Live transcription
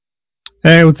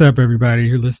Hey, what's up, everybody?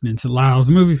 You're listening to Lyle's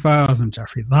Movie Files. I'm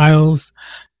Jeffrey Lyles.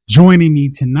 Joining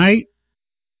me tonight,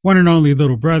 one and only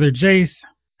little brother, Jace.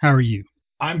 How are you?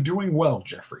 I'm doing well,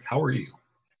 Jeffrey. How are you?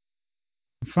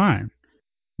 Fine.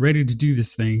 Ready to do this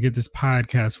thing, get this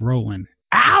podcast rolling.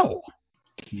 Ow!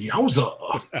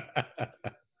 Yowza!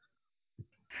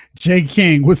 Jay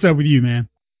King, what's up with you, man?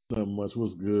 Not much.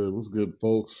 What's good? What's good,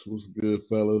 folks? What's good,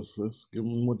 fellas? Let's give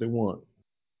them what they want.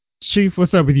 Chief,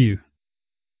 what's up with you?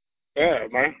 Yeah,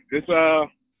 man. It's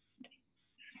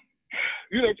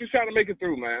just trying to make it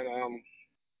through, man.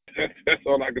 That's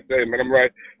all I can say, man. I'm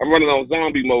running on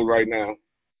zombie mode right now.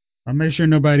 I'll make sure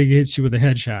nobody hits you with a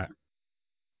headshot.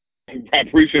 I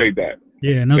appreciate that.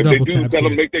 Yeah, no if double they do, taps tell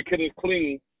them here. make their killings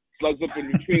clean. Slugs up in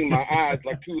between my eyes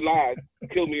like two lies.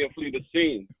 Kill me and flee the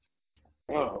scene.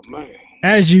 Oh man.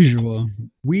 As usual,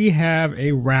 we have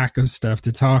a rack of stuff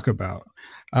to talk about.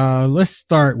 Let's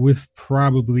start with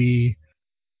probably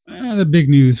the big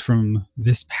news from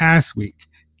this past week.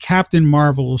 Captain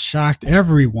Marvel shocked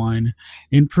everyone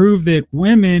and proved that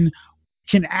women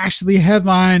can actually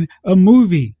headline a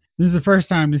movie. This is the first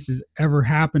time this has ever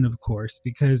happened, of course,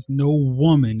 because no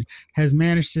woman has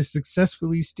managed to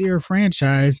successfully steer a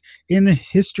franchise in the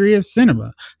history of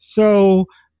cinema. So,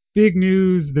 big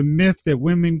news, the myth that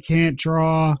women can't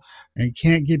draw and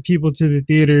can't get people to the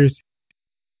theaters.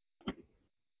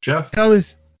 Jeff, Tell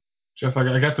us.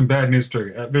 I got some bad news to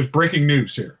you. There's breaking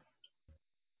news here.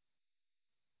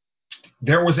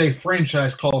 There was a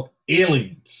franchise called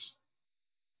Aliens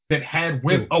that had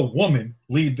a woman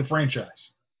lead the franchise.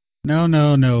 No.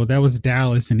 That was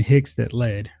Dallas and Hicks that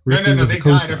led. Ripley was they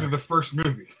died after the first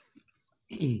movie.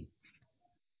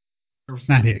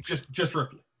 Not Hicks. Just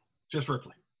Ripley. Just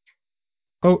Ripley.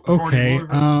 Oh, okay.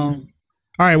 All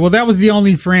right. Well, that was the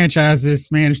only franchise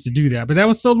that's managed to do that, but that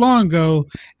was so long ago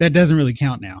that doesn't really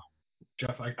count now.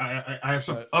 Jeff, I have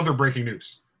some other breaking news.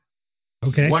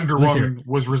 Okay. Wonder Woman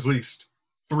was released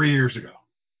 3 years ago.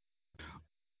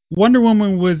 Wonder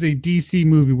Woman was a DC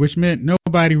movie, which meant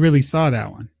nobody really saw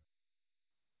that one.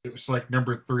 It was like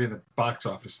number 3 in the box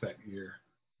office that year.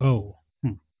 Oh.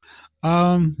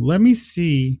 Let me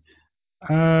see.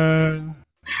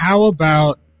 How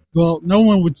about? Well, no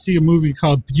one would see a movie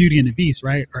called Beauty and the Beast,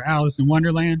 right? Or Alice in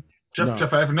Wonderland.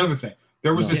 Jeff, I have another thing.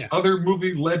 There was this other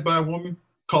movie led by a woman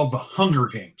called The Hunger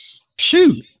Games.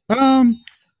 Shoot. What okay.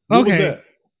 was that?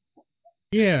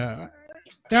 Yeah.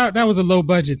 That was a low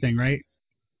budget thing, right?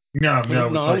 No,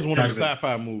 that was one of the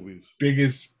sci-fi movies.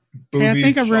 Biggest boobies, I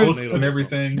think I read and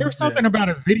everything. There was something about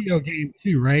a video game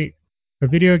too, right? A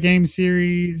video game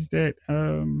series that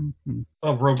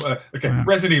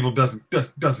Resident Evil doesn't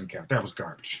count. That was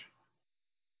garbage.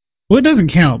 Well, it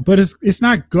doesn't count, but it's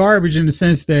not garbage in the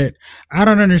sense that I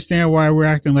don't understand why we're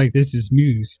acting like this is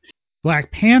news.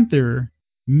 Black Panther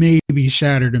maybe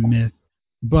shattered a myth,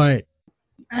 but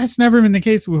that's never been the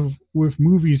case with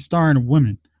movies starring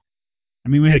women. I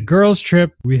mean, we had Girls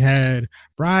Trip, we had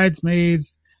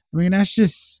Bridesmaids. I mean, that's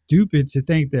just stupid to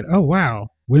think that, oh,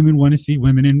 wow, women want to see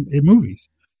women in movies.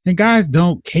 And guys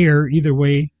don't care either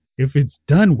way if it's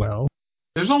done well.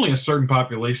 There's only a certain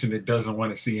population that doesn't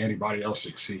want to see anybody else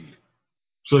succeed.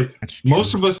 So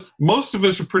most of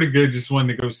us are pretty good just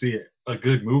wanting to go see a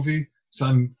good movie.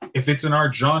 So if it's in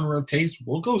our genre taste,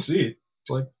 we'll go see it. It's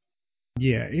like,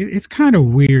 yeah, it's kind of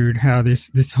weird how this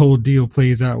whole deal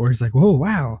plays out, where it's like, whoa,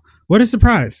 wow, what a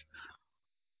surprise.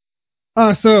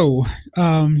 I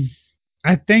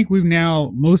think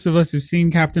most of us have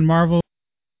seen Captain Marvel.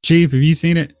 Chief, have you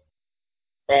seen it?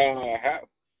 I have.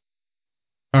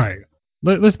 All right,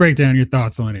 let's break down your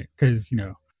thoughts on it, because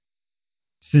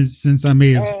since I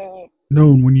may have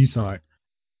known when you saw it,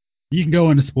 you can go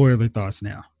into spoiler thoughts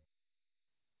now.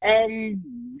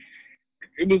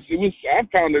 It was. I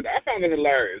found it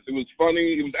hilarious. It was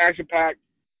funny. It was action packed.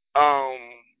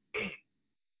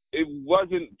 It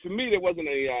wasn't, to me. There wasn't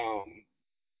a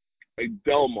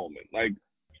dull moment. Like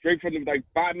straight from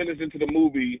 5 minutes into the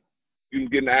movie, you was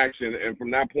getting action, and from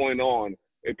that point on,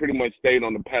 it pretty much stayed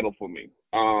on the pedal for me.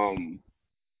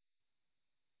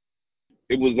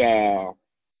 It was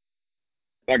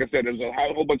like I said, there's a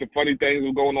whole bunch of funny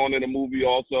things going on in the movie.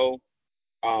 Also,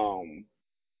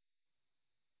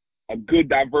 a good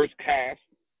diverse cast.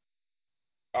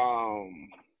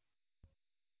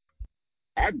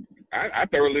 I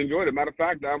thoroughly enjoyed it. Matter of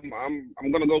fact, I'm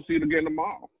gonna go see it again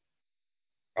tomorrow.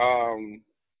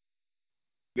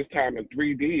 This time in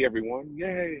 3D, everyone.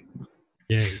 Yay!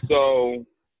 Yay! So,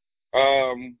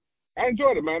 I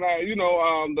enjoyed it, man.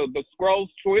 The Skrulls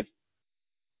twist.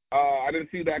 I didn't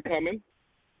see that coming.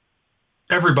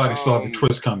 Everybody saw the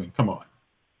twist coming. Come on.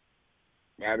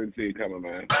 I didn't see it coming,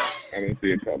 man. I didn't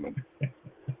see it coming.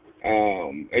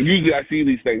 And usually I see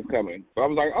these things coming. So I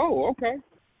was like, oh, okay.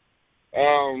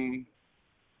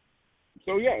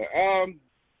 So yeah,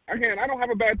 again, I don't have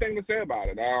a bad thing to say about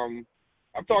it.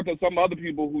 I've talked to some other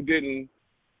people who didn't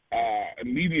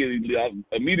immediately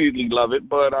love it,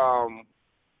 but I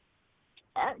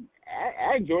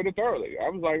enjoyed it thoroughly. I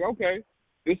was like, okay,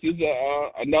 this is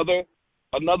another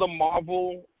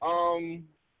Marvel,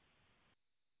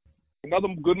 another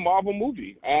good Marvel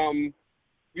movie.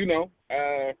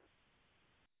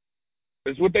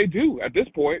 It's what they do at this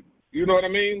point. You know what I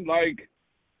mean? Like,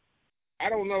 I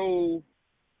don't know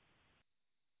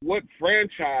what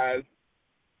franchise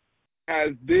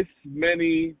has this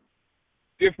many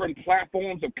different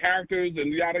platforms of characters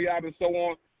and yada yada and so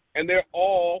on, and they're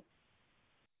all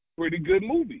pretty good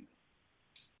movies.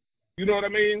 You know what I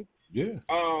mean? Yeah.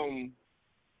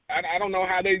 I don't know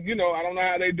how they I don't know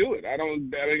how they do it. I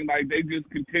mean, like, they just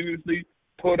continuously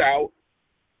put out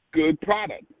good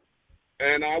product,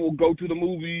 and I will go to the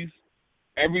movies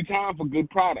every time for good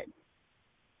product.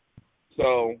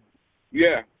 So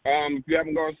yeah, if you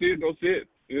haven't gone see it, go see it.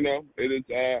 You know, it is.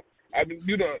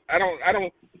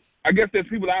 I guess there's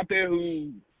people out there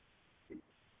who,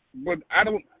 but I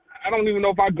don't even know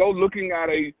if I go looking at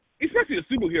especially a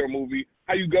superhero movie,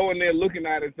 how you go in there looking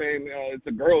at it saying it's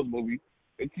a girl's movie.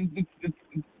 It's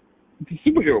a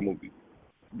superhero movie.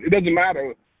 It doesn't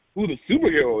matter who the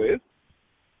superhero is.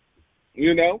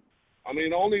 You know, I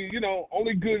mean, only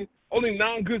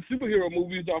non-good superhero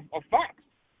movies are Fox.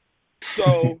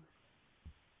 So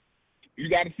you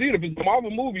got to see it. If it's a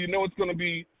Marvel movie, you know it's going to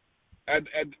be at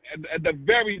the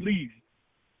very least.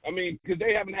 I mean, because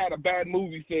they haven't had a bad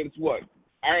movie since what,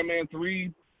 Iron Man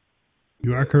 3.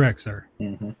 You are correct, sir.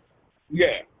 Mm-hmm.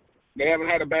 Yeah, they haven't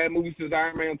had a bad movie since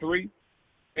Iron Man 3,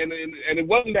 and it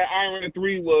wasn't that Iron Man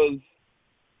 3 was.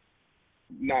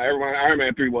 Iron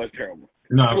Man 3 was terrible.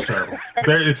 No, it was terrible.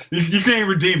 You can't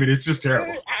redeem it. It's just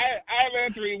terrible. Iron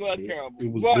Man 3 was terrible.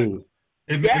 It was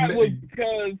good. That was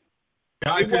because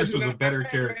Guy Pearce was a better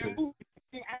character.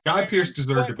 Guy Pearce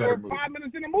deserved a better movie. 5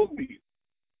 minutes in the movie.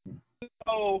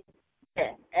 So,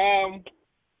 yeah.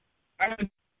 I had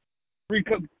three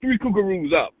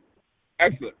Kookaroos up.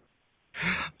 Excellent.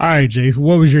 All right, Jace,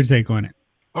 what was your take on it?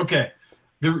 Okay.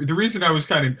 The reason I was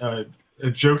kind of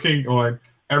joking on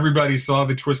everybody saw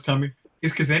the twist coming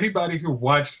is because anybody who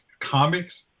watched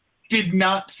comics did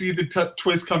not see the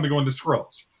twist coming on the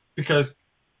Skrulls. Because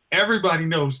everybody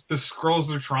knows the Skrulls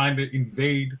are trying to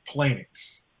invade planets.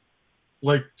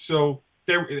 Like, so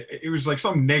it was like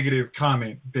some negative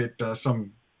comment that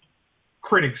some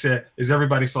critic said is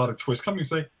everybody saw the twist coming.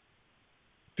 It's like,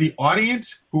 the audience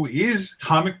who is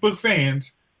comic book fans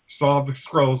saw the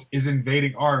Skrulls is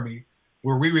invading army,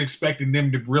 where we were expecting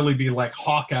them to really be like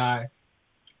Hawkeye,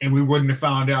 and we wouldn't have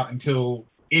found out until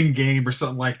Endgame or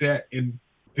something like that. And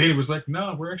then it was like,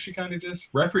 no, we're actually kind of just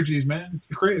refugees, man.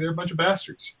 It's crazy. They're a bunch of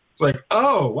bastards. It's like,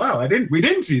 oh wow, we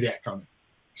didn't see that coming.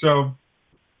 So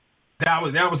that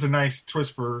was a nice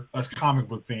twist for us comic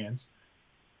book fans,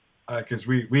 because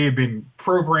we had been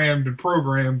programmed,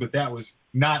 but that was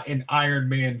not an Iron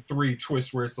Man 3 twist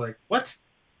where it's like, what?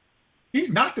 He's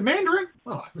not the Mandarin?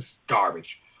 Oh, this is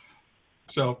garbage.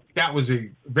 So that was a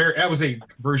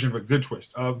version of a good twist.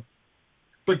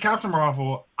 But Captain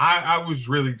Marvel, I was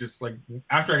really just like,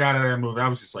 after I got out of that movie, I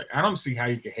was just like, I don't see how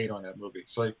you could hate on that movie.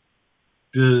 It's like,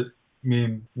 it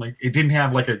didn't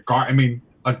have like a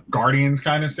Guardians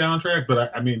kind of soundtrack,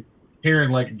 but I mean,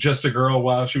 hearing like Just a Girl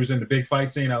while she was in the big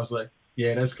fight scene, I was like,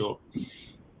 yeah, that's cool.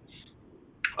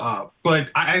 But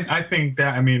I think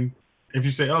that, I mean, if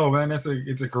you say, oh man,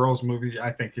 it's a girls movie,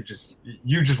 I think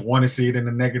you just want to see it in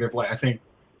a negative light. I think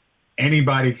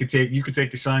anybody could take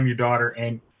your son, your daughter,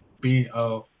 and being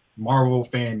a Marvel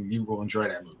fan, you will enjoy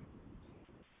that movie.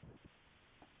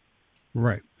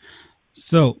 Right.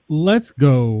 So let's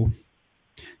go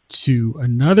to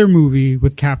another movie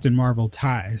with Captain Marvel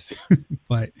ties,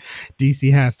 but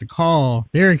DC has to call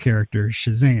their character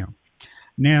Shazam.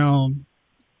 Now,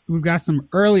 we've got some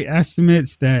early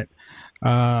estimates that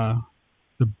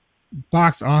the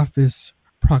box office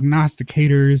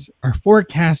prognosticators are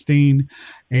forecasting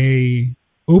a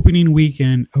opening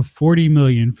weekend of 40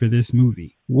 million for this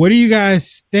movie. What do you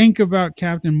guys think about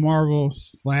Captain Marvel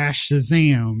 /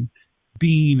 Shazam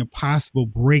being a possible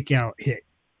breakout hit?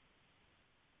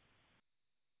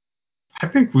 I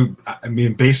think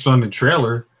based on the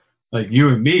trailer, like you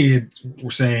and me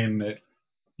were saying that,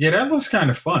 yeah, that looks kind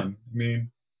of fun.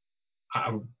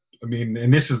 I mean,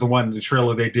 and this is the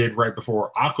trailer they did right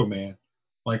before Aquaman.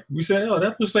 Like we said, oh,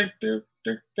 that looks like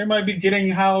they might be getting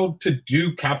how to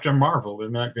do Captain Marvel. They're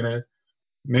not gonna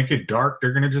make it dark.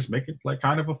 They're gonna just make it like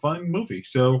kind of a fun movie.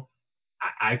 So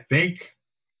I think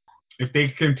if they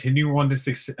continue on this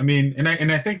success, I mean, and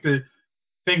I think the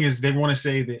thing is they want to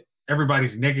say that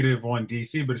everybody's negative on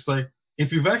DC, but it's like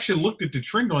if you've actually looked at the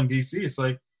trend on DC, it's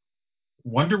like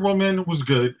Wonder Woman was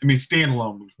good. I mean,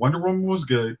 standalone movies. Wonder Woman was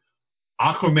good.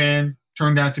 Aquaman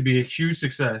turned out to be a huge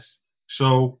success.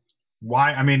 So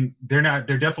why? I mean, they're not.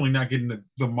 They're definitely not getting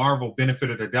the Marvel benefit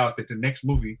of the doubt that the next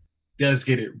movie does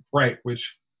get it right, which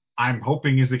I'm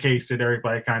hoping is the case that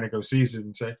everybody kind of go sees it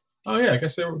and say, "Oh yeah, I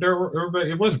guess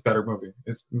everybody, it was a better movie."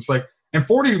 It's like, and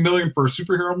 40 million for a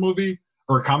superhero movie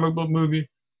or a comic book movie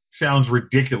sounds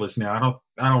ridiculous now.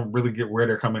 I don't really get where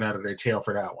they're coming out of their tail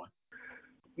for that one.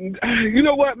 You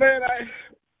know what, man?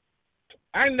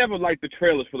 I never liked the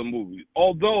trailers for the movie.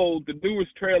 Although the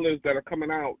newest trailers that are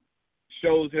coming out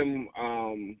shows him,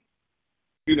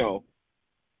 you know,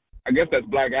 I guess that's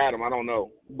Black Adam. I don't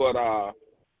know, but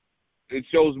it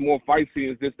shows more fight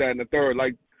scenes, this, that, and the third.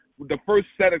 Like the first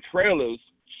set of trailers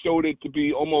showed it to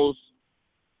be almost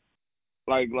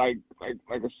like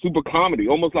a super comedy,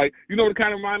 almost like, you know what it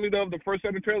kind of reminded me of, the first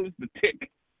set of trailers, The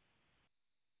Tick.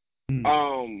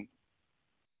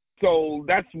 So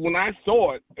that's when I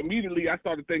saw it. Immediately, I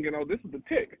started thinking, "Oh, this is The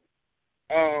Tick."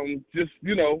 Just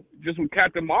with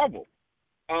Captain Marvel.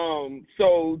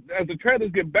 So as the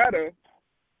trailers get better,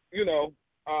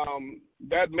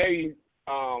 that may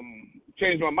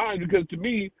change my mind, because to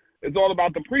me, it's all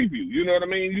about the preview. You know what I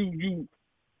mean?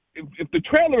 If the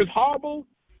trailer is horrible,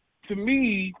 to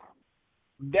me,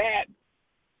 that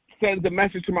sends a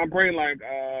message to my brain like,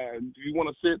 do you want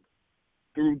to sit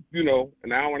through,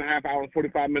 an hour and a half, hour and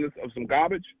 45 minutes of some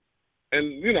garbage?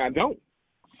 And, I don't.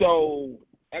 So,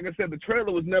 like I said, the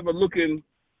trailer was never looking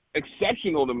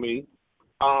exceptional to me,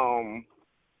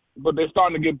 but they're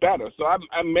starting to get better. So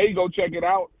I may go check it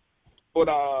out, but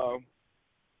I'm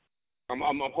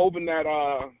hoping that,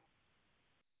 I'm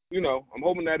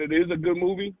hoping that it is a good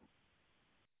movie.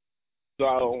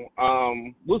 So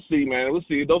we'll see, man. We'll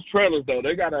see. Those trailers, though,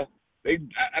 I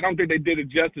don't think they did it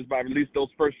justice by releasing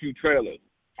those first few trailers.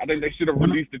 I think they should have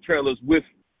released the trailers with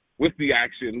the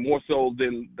action more so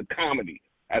than the comedy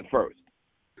at first.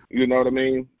 You know what I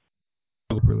mean?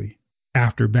 Really,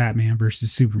 after Batman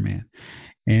versus Superman.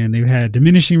 And they've had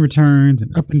diminishing returns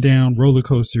and up and down roller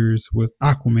coasters with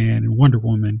Aquaman and Wonder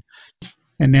Woman.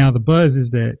 And now the buzz is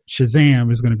that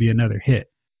Shazam is going to be another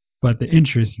hit, but the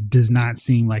interest does not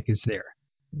seem like it's there.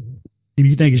 And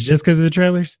you think it's just because of the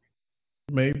trailers?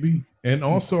 Maybe. And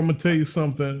also, I'm gonna tell you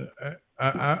something.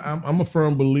 I'm a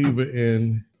firm believer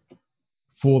in,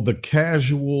 for the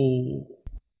casual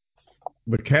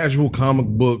comic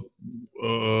book,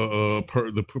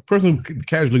 the person who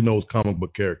casually knows comic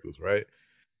book characters, right?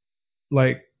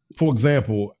 Like, for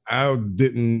example, I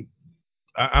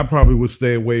probably would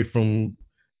stay away from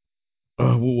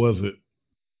what was it,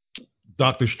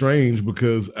 Doctor Strange,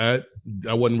 because I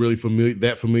wasn't really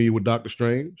familiar with Doctor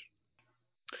Strange.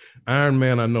 Iron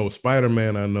Man, I know.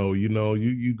 Spider-Man, I know.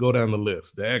 You go down the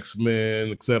list. The X-Men,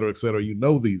 et cetera, et cetera. You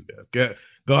know these guys.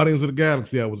 Guardians of the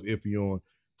Galaxy, I was iffy on.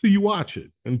 Till you watch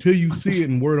it. Until you see it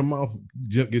and word of mouth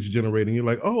gets generated. You're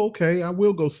like, oh, okay, I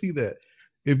will go see that.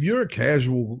 If you're a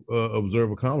casual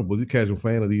observer comic books, you're a casual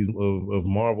fan of these of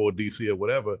Marvel or DC or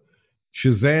whatever,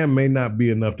 Shazam may not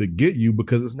be enough to get you,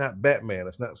 because it's not Batman,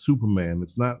 it's not Superman,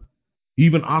 it's not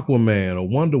even Aquaman or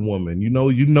Wonder Woman. You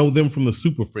know them from the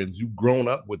Super Friends. You've grown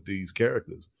up with these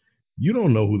characters. You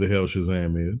don't know who the hell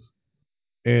Shazam is.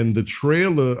 And the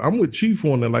trailer, I'm with Chief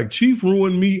on that. Like, Chief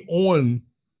ruined me on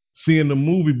seeing the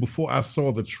movie before I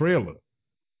saw the trailer.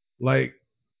 Like,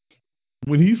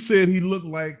 when he said he looked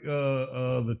like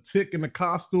the Tick in the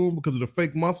costume because of the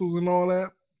fake muscles and all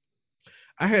that,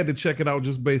 I had to check it out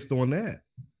just based on that.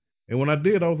 And when I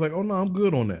did, I was like, oh no, I'm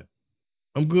good on that.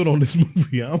 I'm good on this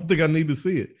movie. I don't think I need to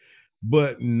see it.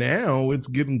 But now it's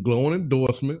getting glowing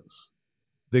endorsements.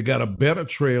 They got a better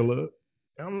trailer.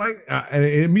 I'm like, and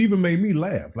it even made me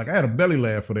laugh. Like, I had a belly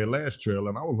laugh for their last trailer,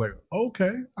 and I was like,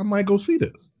 okay, I might go see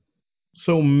this.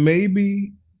 So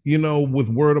maybe, with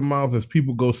word of mouth, as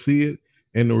people go see it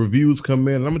and the reviews come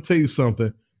in, and I'm going to tell you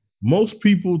something. Most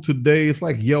people today, it's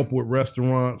like Yelp with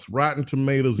restaurants. Rotten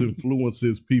Tomatoes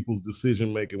influences people's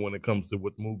decision making when it comes to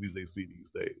what movies they see these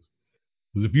days.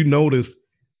 Because if you notice,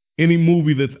 any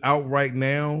movie that's out right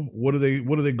now, what do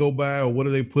they go by, or what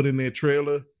do they put in their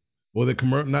trailer, or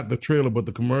not the trailer, but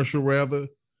the commercial rather?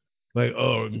 Like,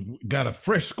 got a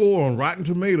fresh score on Rotten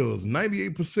Tomatoes,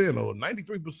 98% or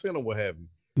 93% or what have you.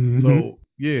 Mm-hmm. So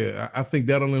yeah, I think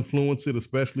that'll influence it,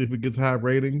 especially if it gets high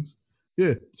ratings.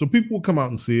 Yeah, so people will come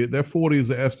out and see it. That 40 is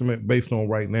the estimate based on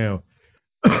right now.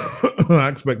 I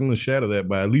expect them to shatter that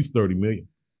by at least 30 million.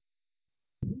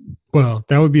 Well,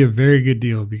 that would be a very good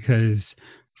deal, because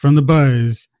from the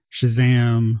buzz,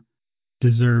 Shazam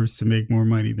deserves to make more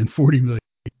money than 40 million.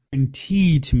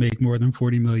 Guaranteed to make more than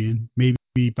 40 million,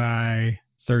 maybe by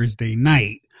Thursday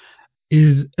night,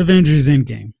 is Avengers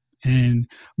Endgame. And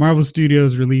Marvel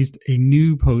Studios released a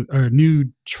new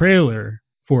trailer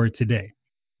for it today.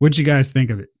 What you guys think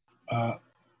of it?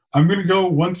 I'm going to go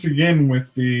once again with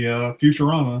the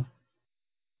Futurama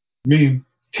meme.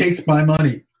 Take my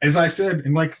money. As I said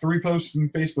in like 3 posts on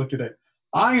Facebook today,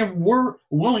 I am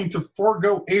willing to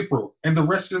forego April and the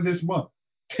rest of this month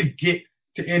to get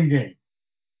to Endgame.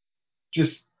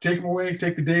 Just take them away,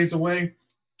 take the days away.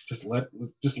 Just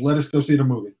let us go see the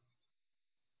movie.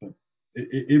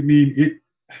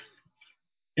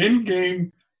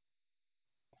 Endgame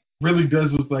really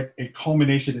does look like a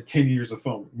culmination of 10 years of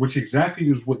film, which exactly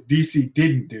is what DC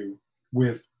didn't do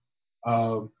with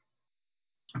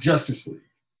Justice League.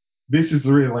 This is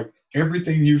really like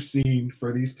everything you've seen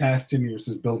for these past 10 years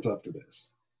is built up to this.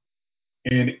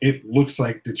 And it looks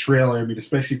like the trailer,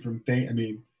 especially from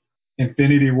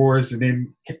Infinity Wars, and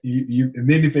then and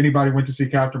then if anybody went to see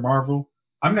Captain Marvel,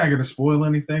 I'm not going to spoil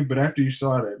anything, but after you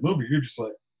saw that movie, you're just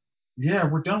like, yeah,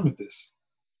 we're done with this.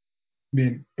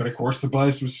 But of course, the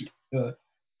buzz was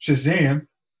Shazam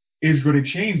is going to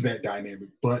change that dynamic.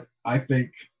 But I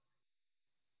think,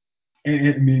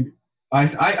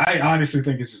 I honestly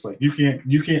think it's just like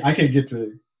I can't get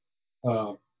to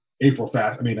April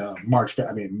fast. March.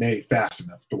 May fast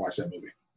enough to watch that movie.